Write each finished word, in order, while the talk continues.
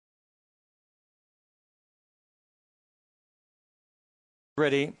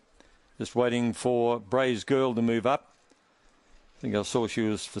ready. Just waiting for Bray's Girl to move up. I think I saw she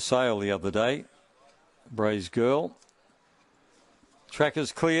was for sale the other day. Bray's Girl. Track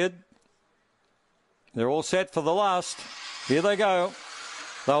is cleared. They're all set for the last. Here they go.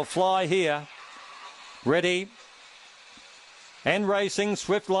 They'll fly here. Ready. And racing.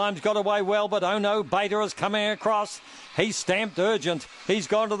 Swift Lime's got away well, but oh no, Beta is coming across. He's stamped urgent. He's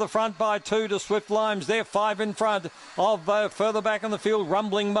gone to the front by 2 to Swift Limes. They're 5 in front of further back in the field.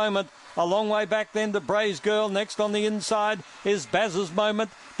 Rumbling Moment. A long way back then to Bray's Girl. Next on the inside is Baz's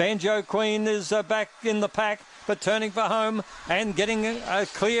Moment. Banjo Queen is back in the pack, but turning for home and getting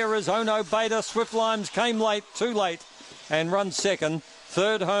clear as Oh No Beta. Swift Limes came late, too late, and run second.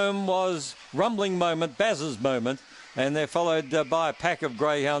 Third home was Rumbling Moment, Baz's Moment, and they're followed by a pack of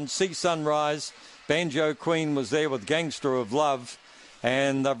greyhounds. Sea Sunrise, Banjo Queen was there with Gangster of Love,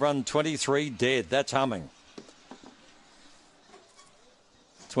 and they've run 23 dead. That's humming.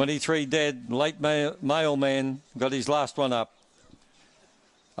 23 dead. Late Mailman got his last one up.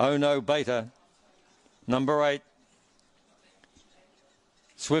 Oh No Beta, number 8.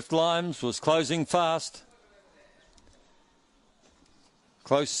 Swift Limes was closing fast.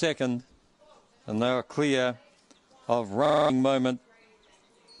 Close second. And they were clear of Rumbling Moment.